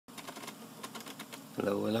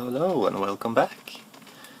Hello, hello, hello, and welcome back.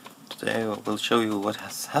 Today I will show you what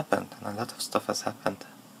has happened, and a lot of stuff has happened.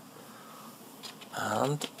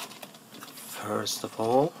 And first of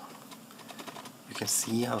all, you can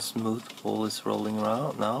see how smooth the ball is rolling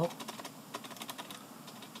around now.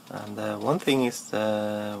 And one thing is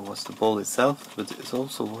was the ball itself, but it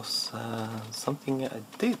also was something I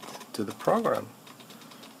did to the program.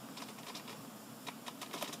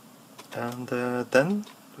 And then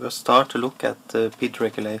we'll start to look at PID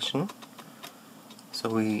regulation. So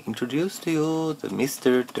we introduce to you the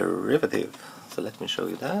Mr. Derivative. So let me show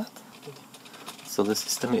you that. So the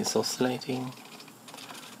system is oscillating,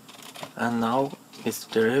 and now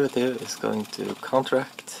Mr. Derivative is going to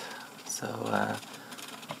counteract. So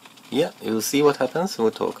yeah, you'll see what happens, and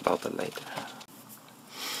we'll talk about that later.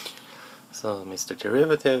 So Mr.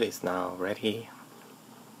 Derivative is now ready,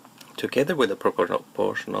 together with the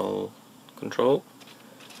proportional control.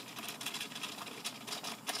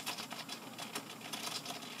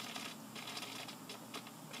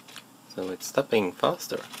 So it's stopping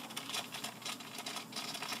faster.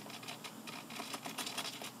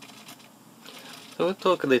 So we'll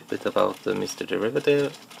talk a little bit about the Mr.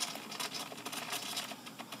 Derivative.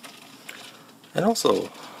 And also,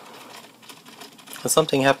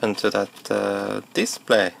 something happened to that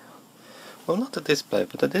display. Well, not the display,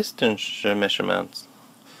 but the distance measurement.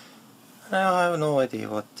 I have no idea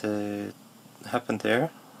what happened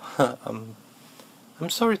there. I'm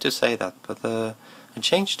sorry to say that, but I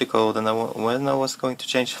changed the code, and when I was going to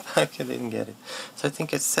change it back, I didn't get it. So I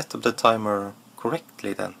think I set up the timer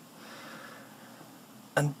correctly then.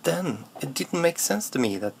 And then it didn't make sense to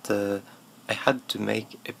me that I had to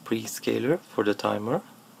make a pre-scaler for the timer,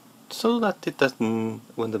 so that it doesn't,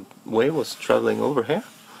 when the wave was traveling over here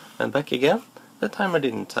and back again, the timer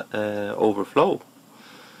didn't overflow.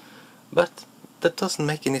 But that doesn't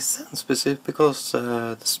make any sense, because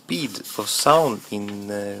the speed of sound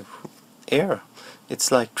in air, it's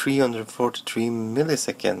like 343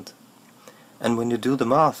 milliseconds, and when you do the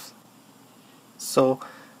math, so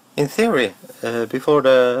in theory, before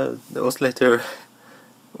the oscillator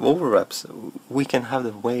overlaps, we can have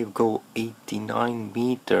the wave go 89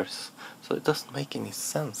 meters, so it doesn't make any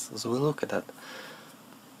sense. So we'll look at that.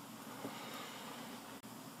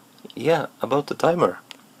 Yeah, about the timer.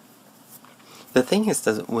 The thing is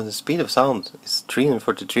that when the speed of sound is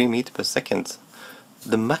 343 meters per second,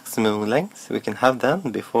 the maximum length we can have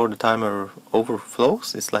then before the timer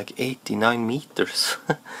overflows is like 89 meters.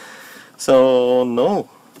 So no,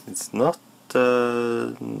 it's not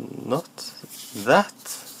that.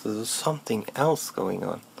 So there's something else going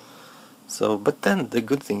on. So, but then the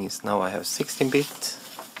good thing is now I have 16-bit.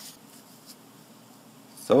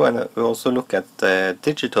 So, and we also look at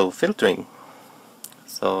digital filtering.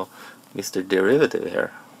 So Mr. Derivative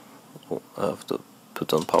here. Oh, I have to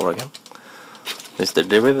put on power again. Mr.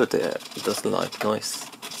 Derivative doesn't like noise.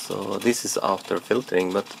 So this is after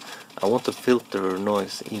filtering, but I want to filter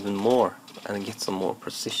noise even more and get some more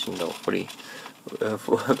precision though for the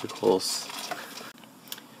because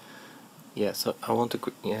yeah, so I want to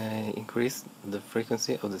increase the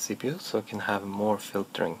frequency of the CPU so I can have more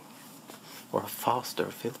filtering, or a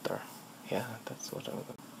faster filter. Yeah, that's what I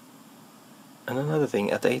want. And another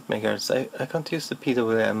thing, at 8 MHz I can't use the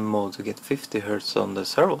PWM mode to get 50 Hz on the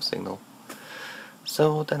servo signal.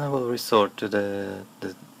 So then I will resort to the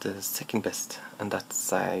second best, and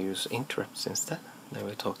that's I use interrupts instead, that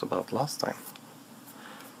we talked about last time.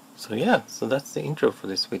 So yeah, so that's the intro for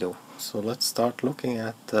this video. So let's start looking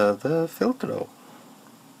at the filter though.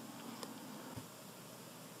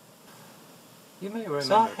 You may remember,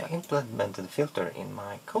 so I implemented the filter in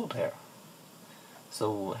my code here.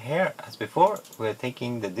 So here, as before, we're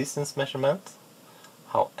taking the distance measurement.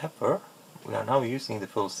 However, we are now using the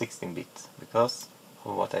full 16-bit because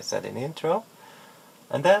of what I said in the intro.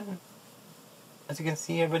 And then, as you can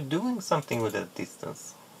see here, we're doing something with the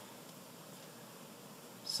distance.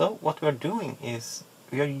 So what we're doing is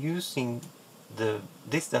we are using the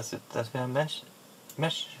distance that we have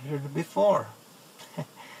measured before.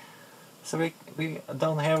 So we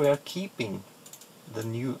down here we are keeping the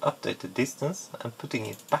new updated distance and putting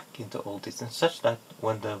it back into old distance, such that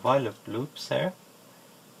when the while loops here,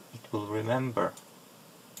 it will remember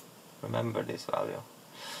this value.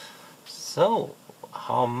 So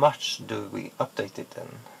how much do we update it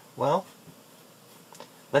then? Well,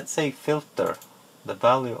 let's say filter. The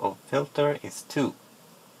value of filter is 2.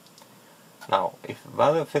 Now, if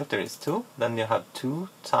value of filter is 2, then you have 2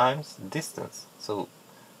 times distance. So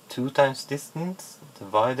 2 times distance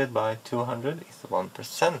divided by 200 is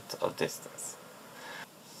 1% of distance.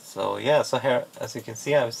 So yeah, so here, as you can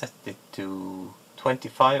see, I've set it to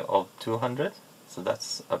 25 of 200. So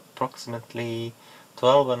that's approximately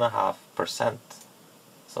 12.5%.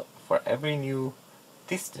 So for every new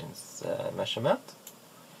distance measurement,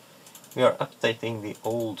 we are updating the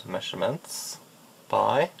old measurements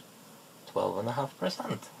by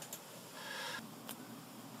 12.5%.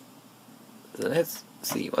 Let's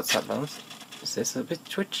see what's happened. This is a bit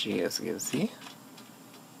twitchy, as you can see.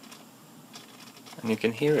 And you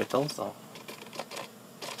can hear it also.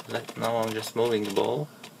 Now I'm just moving the ball.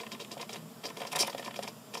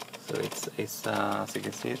 So it's as you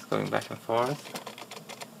can see, it's going back and forth.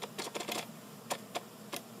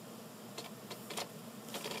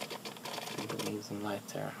 I think we need some light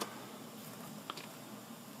there.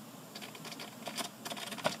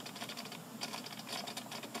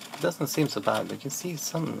 It doesn't seem so bad, but you can see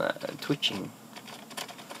some twitching.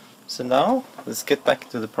 So now let's get back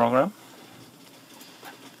to the program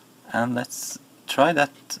and let's try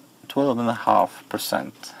that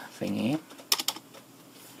 12.5% thingy.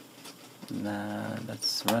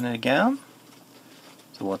 Let's run it again.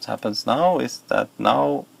 So what happens now is that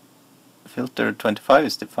now filter 25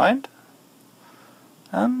 is defined,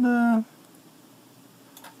 and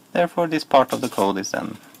therefore this part of the code is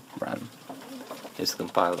then run. Is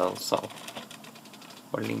compiled also,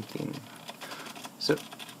 or linked in. So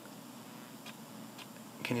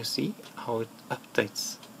can you see how it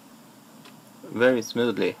updates very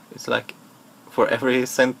smoothly? It's like for every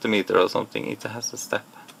centimeter or something it has a step.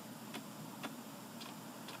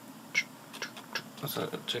 So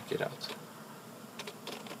check it out.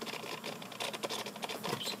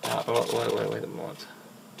 Oops. Wait a moment.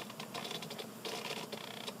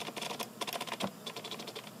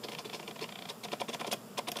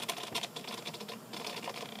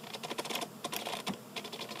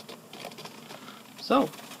 So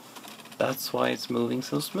that's why it's moving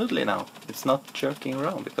so smoothly now. It's not jerking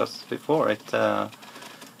around, because before it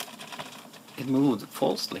moved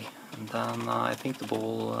falsely, and then I think the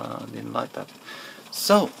ball didn't like that.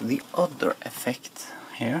 So the other effect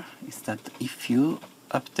here is that if you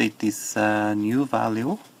update this new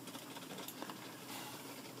value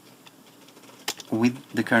with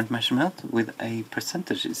the current measurement with a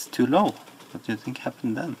percentage is too low, what do you think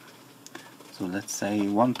happened then? So let's say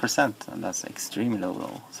 1%, and that's extremely low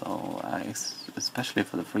though. So especially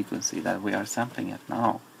for the frequency that we are sampling at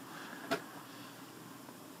now.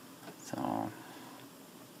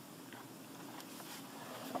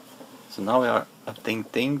 So now we are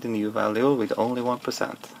updating the new value with only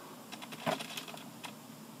 1%.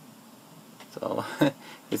 So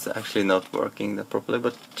it's actually not working that properly,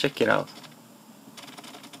 but check it out.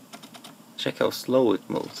 Check how slow it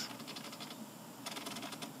moves.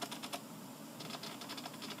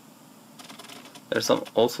 There's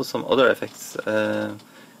also some other effects,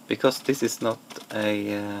 because this is not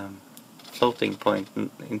a floating point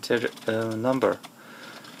number.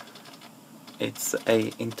 It's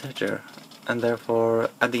a integer, and therefore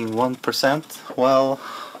adding 1%, well,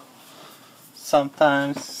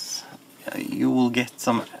 sometimes you will get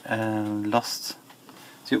some lost.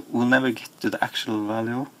 So you will never get to the actual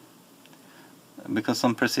value because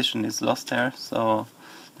some precision is lost here. So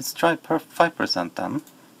let's try 5% then.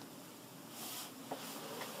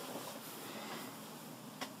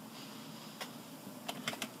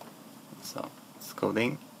 So it's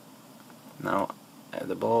coding. Now add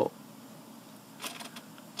the ball.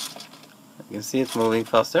 You can see it's moving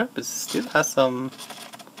faster, but it still has some...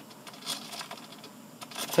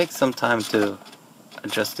 It takes some time to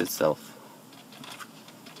adjust itself.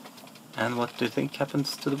 And what do you think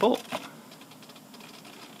happens to the ball?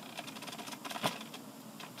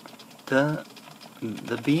 The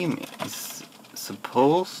beam is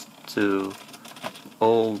supposed to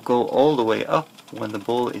go all the way up when the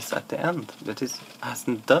ball is at the end, but it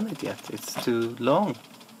hasn't done it yet. It's too long.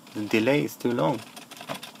 The delay is too long.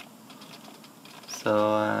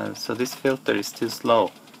 So this filter is too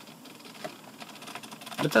slow.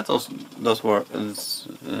 But that also does work.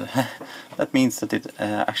 That means that it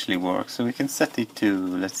actually works. So we can set it to,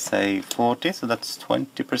 let's say, 40. So that's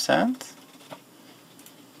 20%.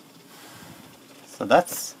 So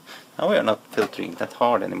that's, now we are not filtering that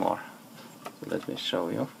hard anymore. So let me show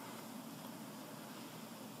you.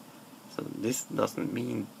 So this doesn't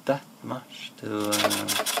mean that much to...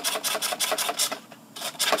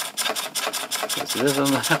 So there's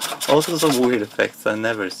also some weird effects I've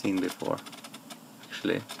never seen before,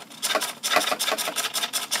 actually.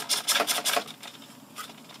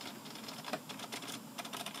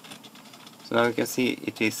 So now you can see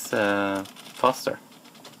it is faster.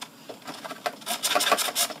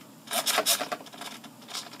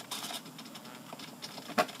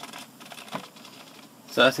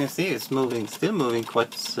 So as you can see, it's moving, still moving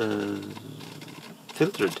quite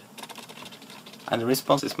filtered. And the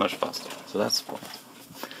response is much faster, so that's the point.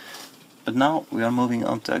 But now we are moving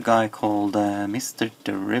on to a guy called Mr.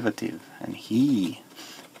 Derivative, and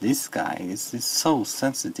this guy is so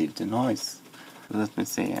sensitive to noise. Let me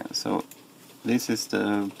see, so this is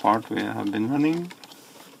the part we have been running,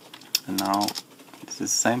 and now it's the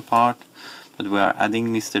same part, but we are adding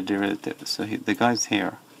Mr. Derivative, so the guy's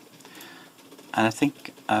here. And I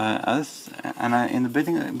think, in the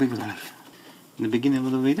beginning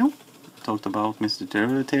of the video, I talked about Mr.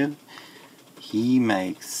 Derivative. He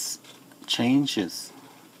makes changes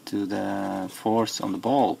to the force on the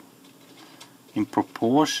ball in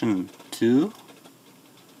proportion to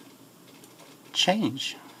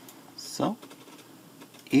change. So,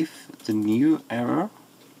 if the new error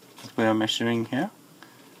that we are measuring here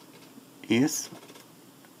is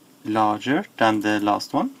larger than the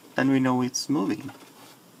last one, then we know it's moving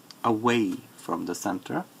away from the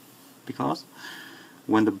center, because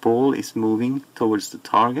when the ball is moving towards the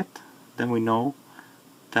target, then we know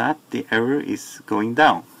that the error is going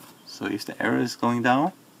down. So if the error is going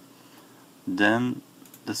down, then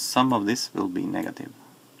the sum of this will be negative.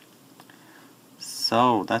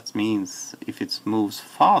 So that means if it moves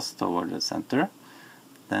fast toward the center,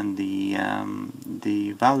 then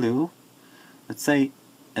the value, let's say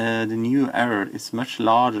the new error is much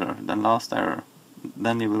larger than last error,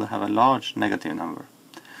 then you will have a large negative number.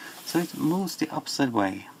 So it moves the opposite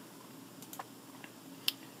way.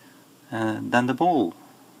 Then the ball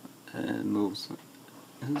moves.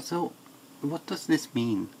 So what does this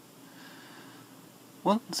mean?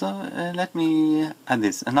 Well, so let me add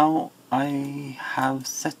this. And now I have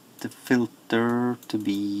set the filter to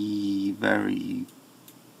be very,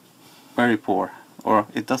 very poor, or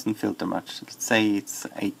it doesn't filter much. Let's say it's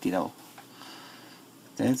 80 though.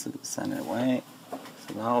 Okay, so send it away.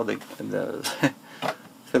 So now the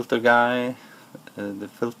filter guy, the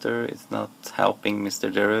filter is not helping Mr.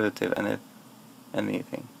 Derivative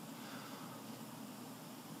anything.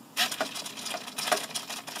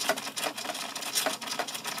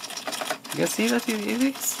 You can see that it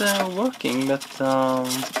is working, but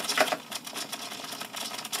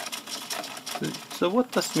so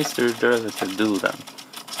what does Mr. Derivative do then?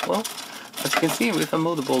 Well, as you can see, if I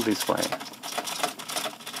move the ball this way,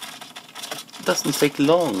 it doesn't take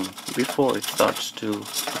long before it starts to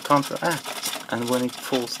counteract, and when it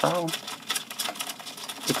falls down,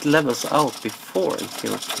 it levels out before it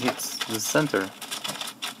hits the center.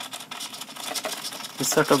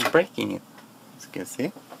 It's sort of breaking it, as you can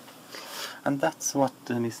see. And that's what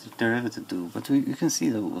Mr. Derivative do. But you can see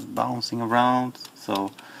that it was bouncing around.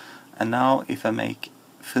 So, and now if I make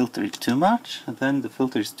filter it too much, then the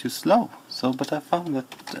filter is too slow. So, but I found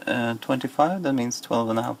that 25, that means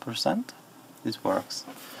 12.5%. This works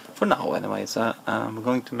for now anyway. So I'm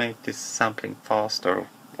going to make this sampling faster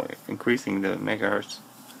by increasing the megahertz.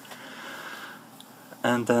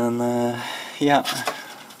 And then yeah,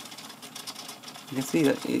 you can see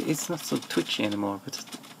that it's not so twitchy anymore, but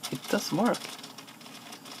it does work.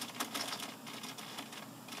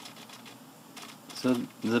 So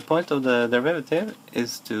the point of the derivative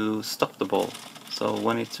is to stop the ball. So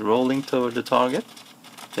when it's rolling toward the target,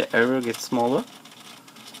 the error gets smaller,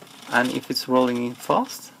 and if it's rolling in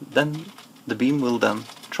fast, then the beam will then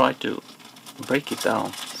try to break it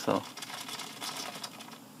down. So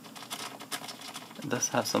it does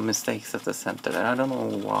have some mistakes at the center. I don't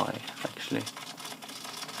know why actually.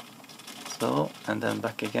 So, and then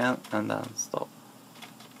back again, and then stop.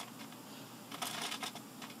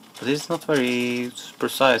 But it's not very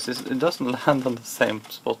precise. It doesn't land on the same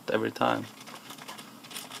spot every time.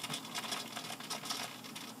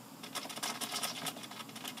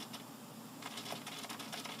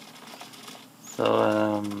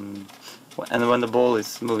 So, and when the ball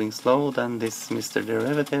is moving slow, then this Mr.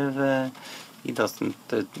 Derivative, he doesn't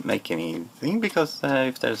make anything, because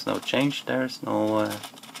if there's no change, there's no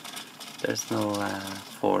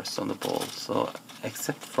force on the ball. So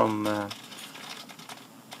except from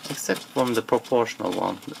the proportional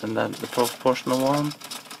one, and then the proportional one,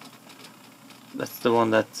 that's the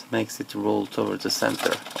one that makes it roll towards the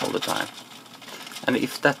center all the time. And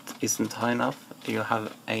if that isn't high enough, you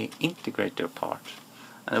have a integrator part,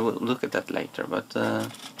 and I will look at that later. But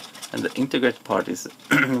and the integrator part is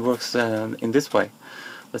works in this way.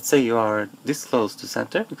 Let's say you are this close to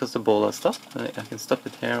center because the ball has stopped. I can stop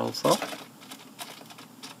it here also.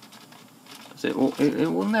 So it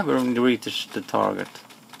will never reach the target,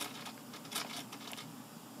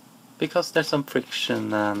 because there's some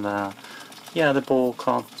friction, and yeah, the ball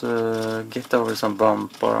can't get over some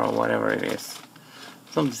bump or whatever it is,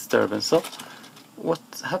 some disturbance. So what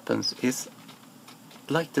happens is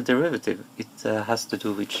like the derivative, it has to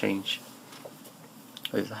do with change.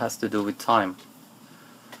 It has to do with time.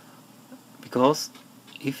 Because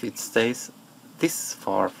if it stays this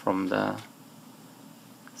far from the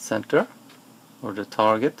center or the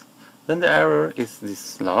target, then the error is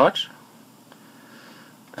this large,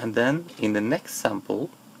 and then in the next sample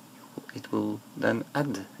it will then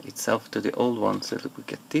add itself to the old one, so it will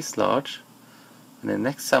get this large, and the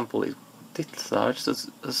next sample is this large. So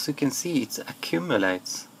as you can see, it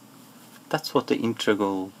accumulates. That's what the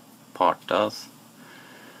integral part does.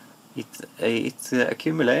 It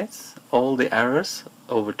accumulates all the errors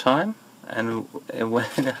over time, and when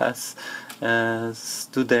it has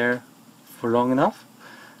stood there for long enough,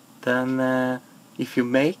 then if you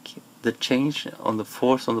make the change on the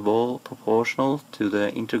force on the ball proportional to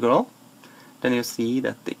the integral, then you see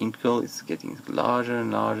that the integral is getting larger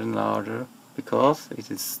and larger and larger because it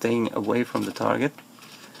is staying away from the target,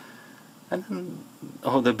 and then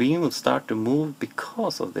the beam will start to move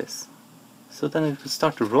because of this. So then it will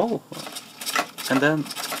start to roll, and then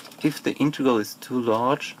if the integral is too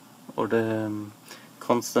large or the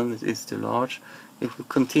constant is too large, it will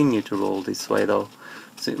continue to roll this way though.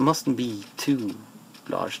 So it mustn't be too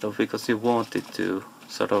large though, because you want it to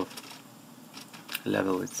sort of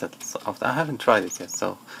level itself out. I haven't tried it yet,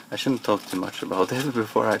 so I shouldn't talk too much about it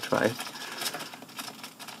before I try it.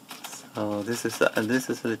 So this is a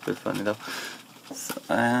little bit funny though. So,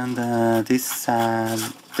 and this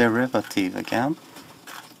derivative again,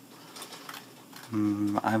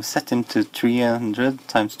 I've set him to 300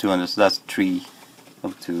 times 200, so that's 3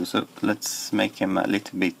 of 2. So let's make him a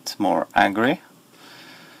little bit more angry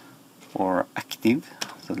or active.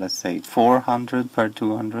 So let's say 400 per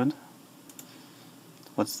 200.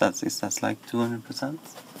 What's that? Is that like 200%?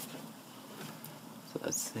 So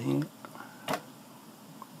let's see.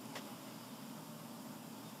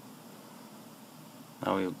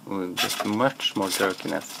 Now we'll get much more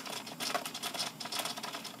jerkiness.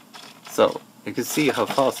 So you can see how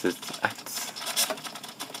fast it acts.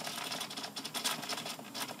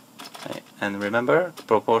 Okay. And remember, the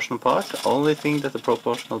proportional part, the only thing that the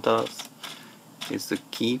proportional does is to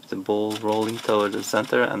keep the ball rolling toward the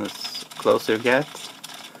center, and as closer you get,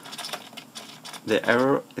 the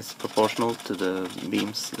error is proportional to the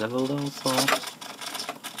beam's level also.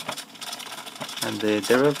 And the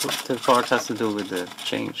derivative part has to do with the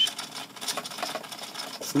change.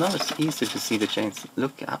 So now it's easy to see the change.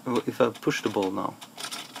 Look, if I push the ball now,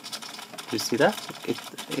 do you see that?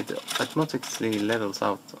 It automatically levels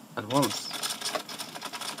out at once.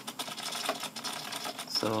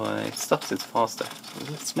 So it stops it faster.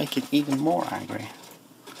 So let's make it even more angry.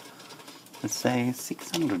 Let's say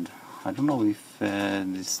 600. I don't know if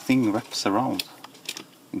this thing wraps around.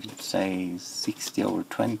 You could say 60 over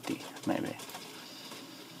 20, maybe.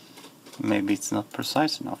 Maybe it's not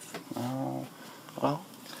precise enough. Well,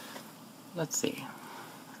 let's see.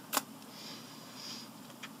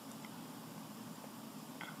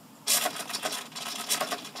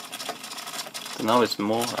 So now it's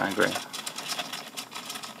more angry.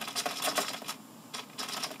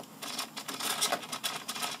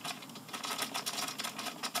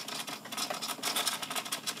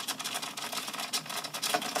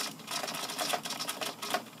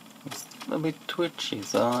 A bit twitchy,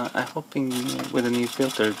 so I'm hoping with a new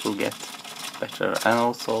filter it will get better. And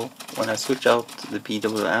also, when I switch out the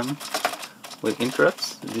PWM with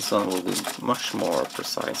interrupts, this one will be much more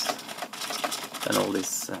precise than all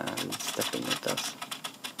this stepping it does.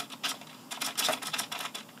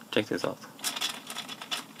 Check this out.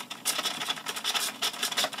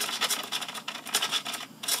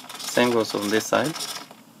 Same goes on this side.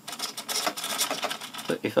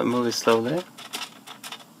 So if I move it slowly,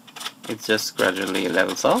 it just gradually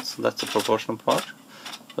levels out, so that's the proportional part.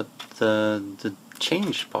 But the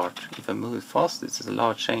change part, if I move it fast, it's a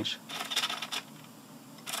large change.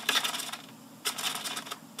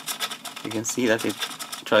 You can see that it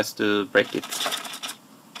tries to break it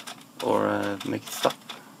or make it stop.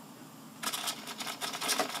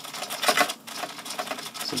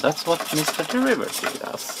 So that's what Mr. Derivative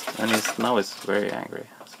does, and now it's very angry,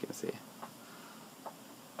 as you can see.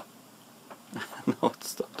 Now it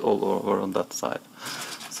stopped all over on that side.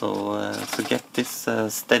 So to get this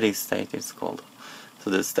steady state, it's called. So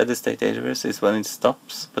the steady state error is when it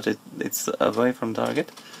stops, but it's away from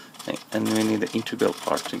target, and we need the integral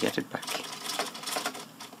part to get it back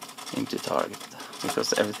into target,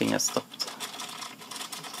 because everything has stopped.